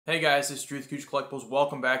Hey guys, this is Drew with Cooch Collectibles.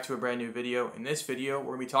 Welcome back to a brand new video. In this video,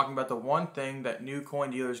 we're going to be talking about the one thing that new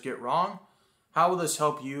coin dealers get wrong. How will this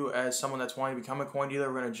help you as someone that's wanting to become a coin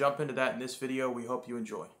dealer? We're going to jump into that in this video. We hope you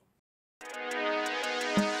enjoy.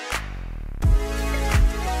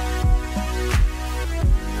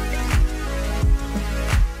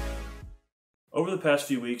 Over the past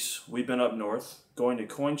few weeks, we've been up north, going to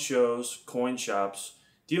coin shows, coin shops,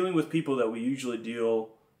 dealing with people that we usually deal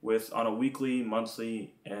with on a weekly,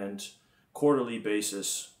 monthly, and quarterly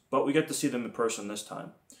basis, but we get to see them in person this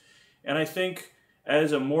time. And I think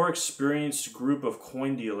as a more experienced group of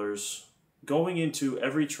coin dealers, going into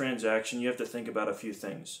every transaction, you have to think about a few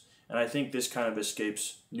things. And I think this kind of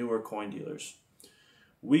escapes newer coin dealers.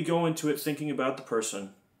 We go into it thinking about the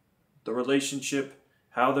person, the relationship,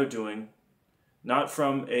 how they're doing, not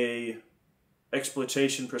from a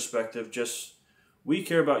exploitation perspective, just we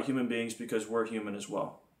care about human beings because we're human as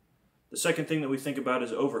well. The second thing that we think about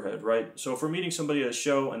is overhead, right? So if we're meeting somebody at a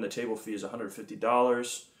show and the table fee is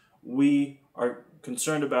 $150, we are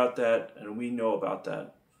concerned about that and we know about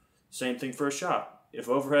that. Same thing for a shop. If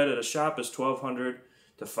overhead at a shop is $1,200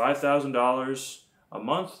 to $5,000 a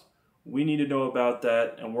month, we need to know about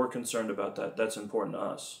that and we're concerned about that. That's important to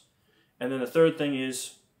us. And then the third thing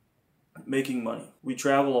is making money. We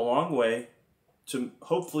travel a long way to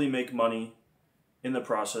hopefully make money in the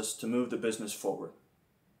process to move the business forward.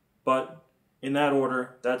 But in that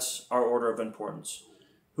order, that's our order of importance.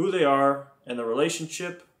 Who they are and the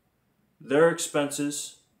relationship, their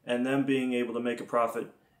expenses, and them being able to make a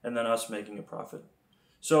profit, and then us making a profit.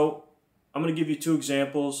 So I'm going to give you two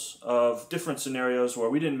examples of different scenarios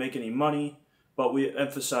where we didn't make any money, but we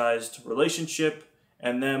emphasized relationship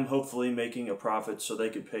and them hopefully making a profit so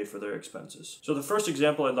they could pay for their expenses. So the first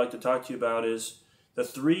example I'd like to talk to you about is the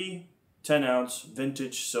 3 10-ounce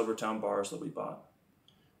vintage SilverTowne bars that we bought.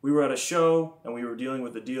 We were at a show and we were dealing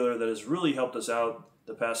with a dealer that has really helped us out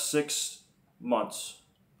the past 6 months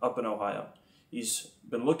up in Ohio. He's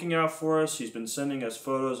been looking out for us. He's been sending us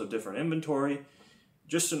photos of different inventory.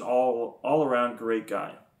 Just an all-around great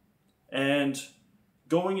guy. And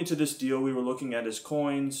going into this deal, we were looking at his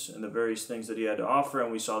coins and the various things that he had to offer,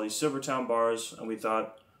 and we saw these SilverTowne bars and we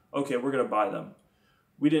thought, okay, we're going to buy them.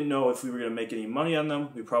 We didn't know if we were going to make any money on them.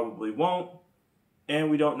 We probably won't. And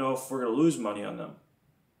we don't know if we're going to lose money on them.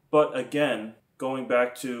 But again, going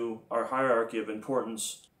back to our hierarchy of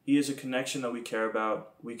importance, he is a connection that we care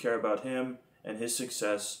about. We care about him and his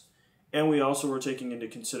success. And we also were taking into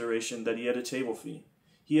consideration that he had a table fee.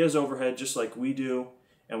 He has overhead just like we do,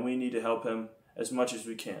 and we need to help him as much as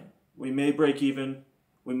we can. We may break even,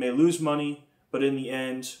 we may lose money, but in the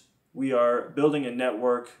end, we are building a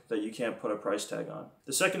network that you can't put a price tag on.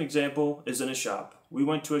 The second example is in a shop. We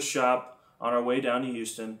went to a shop on our way down to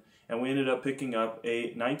Houston, and we ended up picking up a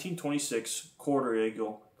 1926 quarter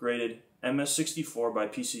eagle graded MS64 by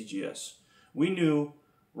PCGS. We knew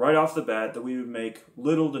right off the bat that we would make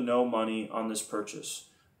little to no money on this purchase.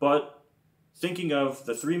 But thinking of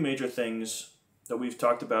the 3 major things that we've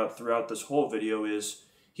talked about throughout this whole video is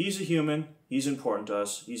he's a human, he's important to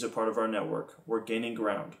us, he's a part of our network, we're gaining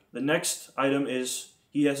ground. The next item is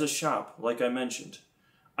he has a shop, like I mentioned.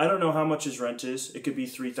 I don't know how much his rent is. It could be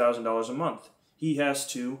 $3,000 a month. He has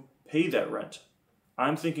to pay that rent.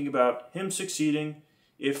 I'm thinking about him succeeding.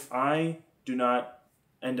 If I do not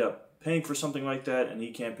end up paying for something like that and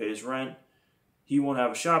he can't pay his rent, he won't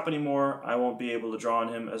have a shop anymore. I won't be able to draw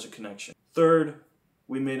on him as a connection. Third,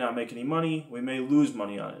 we may not make any money. We may lose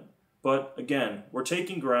money on it. But again, we're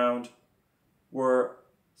taking ground. We're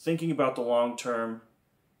thinking about the long term.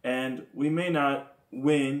 And we may not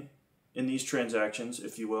win in these transactions,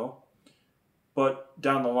 if you will. But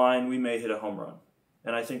down the line, we may hit a home run.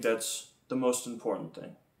 And I think that's the most important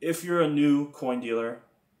thing. If you're a new coin dealer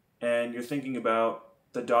and you're thinking about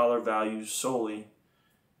the dollar value solely,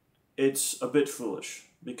 it's a bit foolish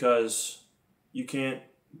because you can't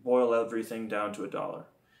boil everything down to $1.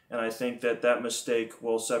 And I think that that mistake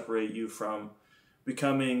will separate you from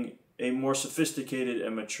becoming a more sophisticated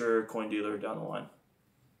and mature coin dealer down the line.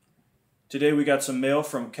 Today we got some mail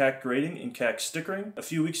from CAC Grading and CAC Stickering. A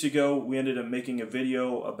few weeks ago we ended up making a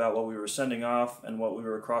video about what we were sending off and what we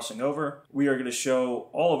were crossing over. We are going to show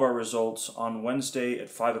all of our results on Wednesday at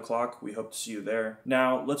 5 o'clock. We hope to see you there.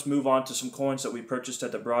 Now let's move on to some coins that we purchased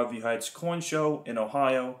at the Broadview Heights Coin Show in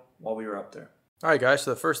Ohio while we were up there. Alright guys,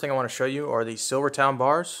 so the first thing I want to show you are these SilverTowne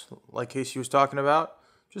bars, like Casey was talking about.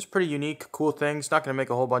 Just pretty unique, cool things. Not going to make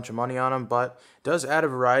a whole bunch of money on them, but it does add a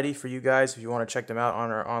variety for you guys if you want to check them out on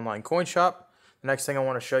our online coin shop. The next thing I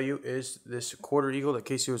want to show you is this quarter eagle that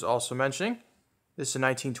Casey was also mentioning. This is a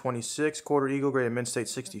 1926 quarter eagle graded Mint State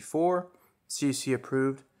 64, CC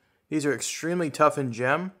approved. These are extremely tough in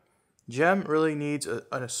gem. Gem really needs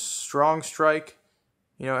a strong strike.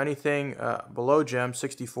 You know, anything below gem,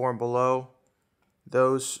 64 and below,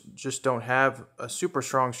 those just don't have a super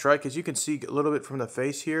strong strike. As you can see a little bit from the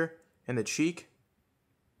face here and the cheek.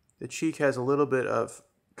 The cheek has a little bit of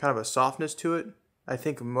kind of a softness to it. I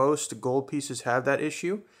think most gold pieces have that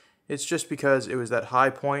issue. It's just because it was that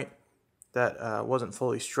high point that wasn't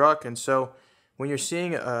fully struck. And so when you're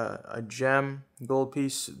seeing a gem gold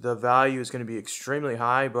piece, the value is going to be extremely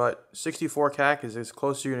high, but 64 CAC is as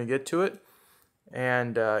close as you're going to get to it,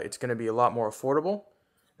 and it's going to be a lot more affordable.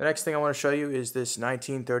 The next thing I want to show you is this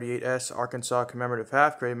 1938S Arkansas commemorative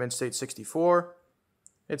half, graded Mint State 64.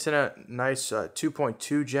 It's in a nice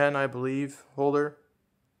 2.2 gen, I believe, holder,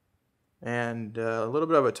 and a little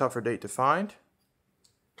bit of a tougher date to find.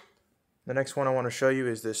 The next one I want to show you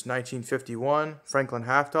is this 1951 Franklin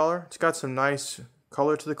half dollar. It's got some nice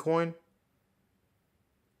color to the coin,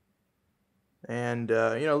 and you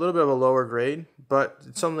know, a little bit of a lower grade, but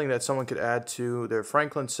it's something that someone could add to their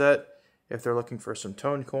Franklin set if they're looking for some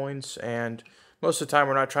toned coins. And most of the time,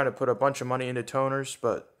 we're not trying to put a bunch of money into toners,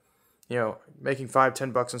 but you know, making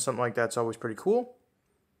 $5-10 on something like that's always pretty cool.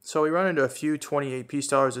 So we run into a few 28 piece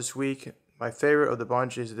dollars this week. My favorite of the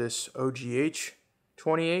bunch is this OGH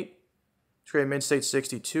 28. It's graded Mint State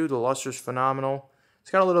 62. The luster's phenomenal. It's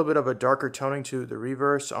got a little bit of a darker toning to the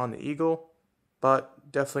reverse on the eagle,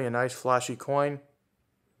 but definitely a nice flashy coin.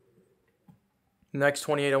 The next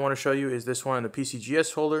 28 I want to show you is this one in the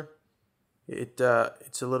PCGS holder. It's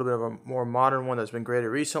a little bit of a more modern one that's been graded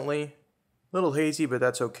recently. A little hazy, but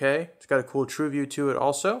that's okay. It's got a cool true view to it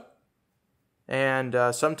also. And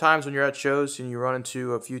sometimes when you're at shows and you run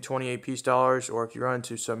into a few 28 piece dollars, or if you run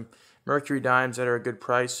into some Mercury dimes that are a good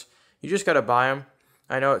price, you just got to buy them.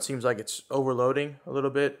 I know it seems like it's overloading a little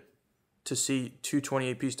bit to see two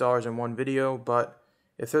 28 piece dollars in one video, but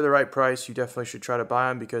if they're the right price, you definitely should try to buy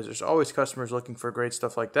them because there's always customers looking for great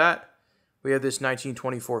stuff like that. We have this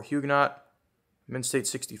 1924 Huguenot, Mint State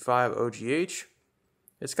 65 OGH.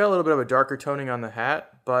 It's got a little bit of a darker toning on the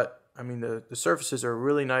hat, but I mean the surfaces are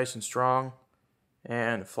really nice and strong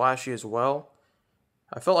and flashy as well.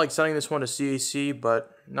 I felt like sending this one to CAC,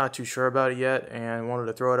 but not too sure about it yet, and wanted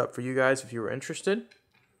to throw it up for you guys if you were interested.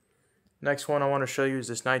 Next one I want to show you is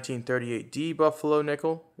this 1938D Buffalo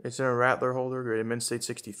nickel. It's in a Rattler holder, graded Mint State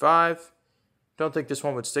 65. Don't think this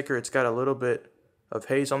one would sticker. It's got a little bit of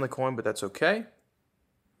haze on the coin, but that's okay.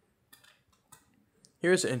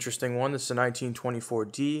 Here's an interesting one. This is a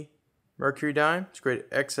 1924D Mercury dime. It's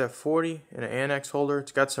graded XF40 in an Annex holder.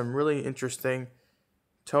 It's got some really interesting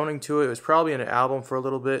toning to it. It was probably in an album for a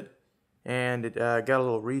little bit, and it got a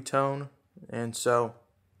little retone, and so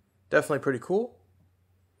definitely pretty cool.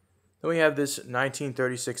 Then we have this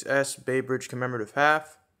 1936S Bay Bridge commemorative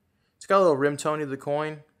half. It's got a little rim tone to the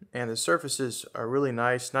coin, and the surfaces are really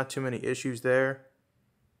nice. Not too many issues there.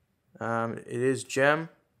 It is gem,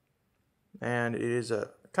 and it is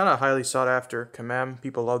a kind of highly sought after commem.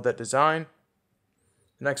 People love that design.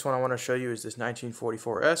 The next one I want to show you is this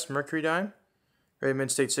 1944S Mercury dime, graded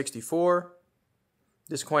Mint State 64.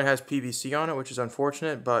 This coin has PVC on it, which is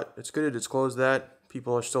unfortunate, but it's good to disclose that.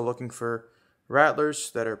 People are still looking for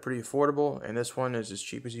Rattlers that are pretty affordable, and this one is as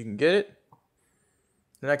cheap as you can get it.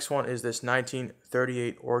 The next one is this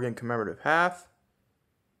 1938 Oregon commemorative half.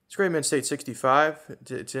 It's graded Mint State 65.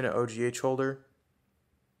 It's in an OGH holder.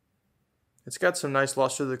 It's got some nice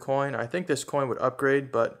luster to the coin. I think this coin would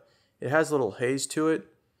upgrade, but it has a little haze to it.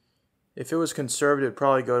 If it was conservative, it'd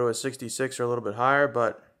probably go to a 66 or a little bit higher,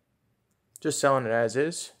 but just selling it as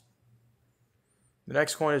is. The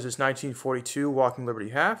next coin is this 1942 Walking Liberty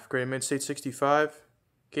half, graded Mint State 65.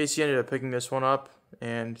 Casey ended up picking this one up,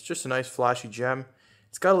 and it's just a nice flashy gem.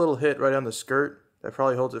 It's got a little hit right on the skirt that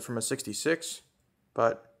probably holds it from a 66,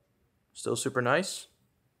 but still super nice.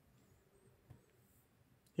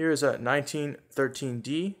 Here is a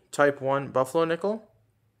 1913D Type 1 Buffalo nickel,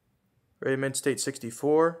 graded Mint State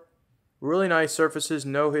 64. Really nice surfaces,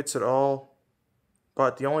 no hits at all,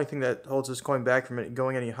 but the only thing that holds this coin back from it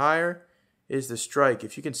going any higher is the strike.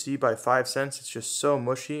 If you can see by 5 cents, it's just so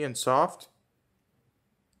mushy and soft.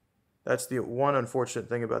 That's the one unfortunate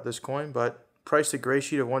thing about this coin, but priced at gray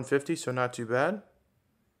sheet of $150, so not too bad.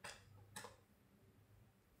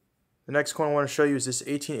 The next coin I want to show you is this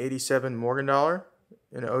 1887 Morgan dollar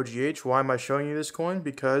in an OGH. Why am I showing you this coin?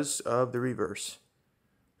 Because of the reverse.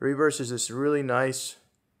 The reverse is this really nice,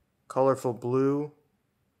 colorful blue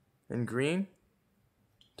and green.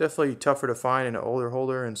 Definitely tougher to find in an older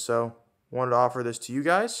holder, and so wanted to offer this to you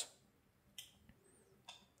guys.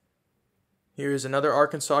 Here's another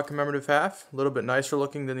Arkansas commemorative half, a little bit nicer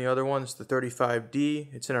looking than the other one. It's the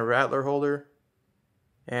 35D. It's in a Rattler holder,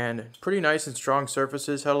 and pretty nice and strong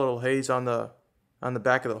surfaces. Had a little haze on the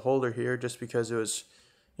back of the holder here, just because it was,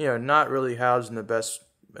 not really housed in the best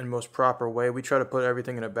and most proper way. We try to put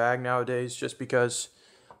everything in a bag nowadays, just because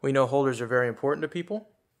we know holders are very important to people.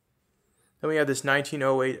 Then we have this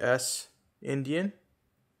 1908S Indian.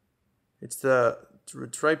 It's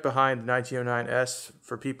right behind the 1909S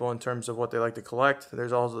for people in terms of what they like to collect.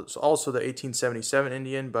 There's also the 1877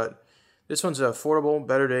 Indian, but this one's affordable,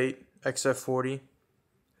 better date, XF40,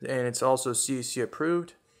 and it's also CAC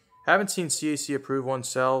approved. Haven't seen CAC approved one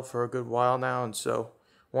sell for a good while now, and so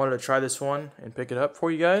wanted to try this one and pick it up for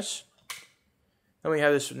you guys. Then we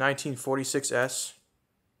have this 1946S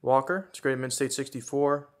Walker. It's graded Mint State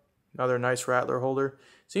 64. Another nice Rattler holder.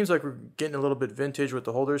 Seems like we're getting a little bit vintage with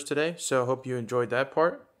the holders today, so I hope you enjoyed that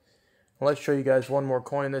part. Let's show you guys one more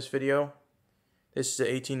coin in this video. This is a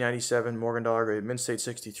 1897 Morgan Dollar grade Mint State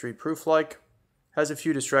 63 proof-like. Has a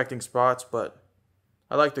few distracting spots, but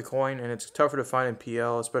I like the coin, and it's tougher to find in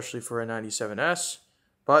PL, especially for a 97S.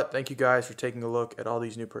 But thank you guys for taking a look at all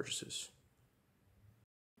these new purchases.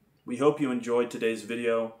 We hope you enjoyed today's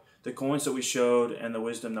video, the coins that we showed, and the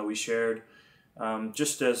wisdom that we shared.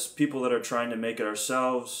 Just as people that are trying to make it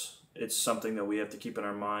ourselves, it's something that we have to keep in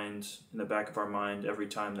our mind, in the back of our mind, every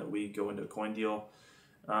time that we go into a coin deal.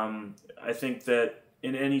 I think that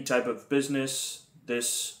in any type of business,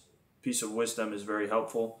 this piece of wisdom is very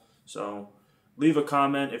helpful. So leave a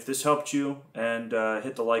comment if this helped you, and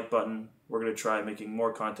hit the like button. We're going to try making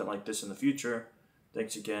more content like this in the future.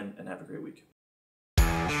 Thanks again, and have a great week.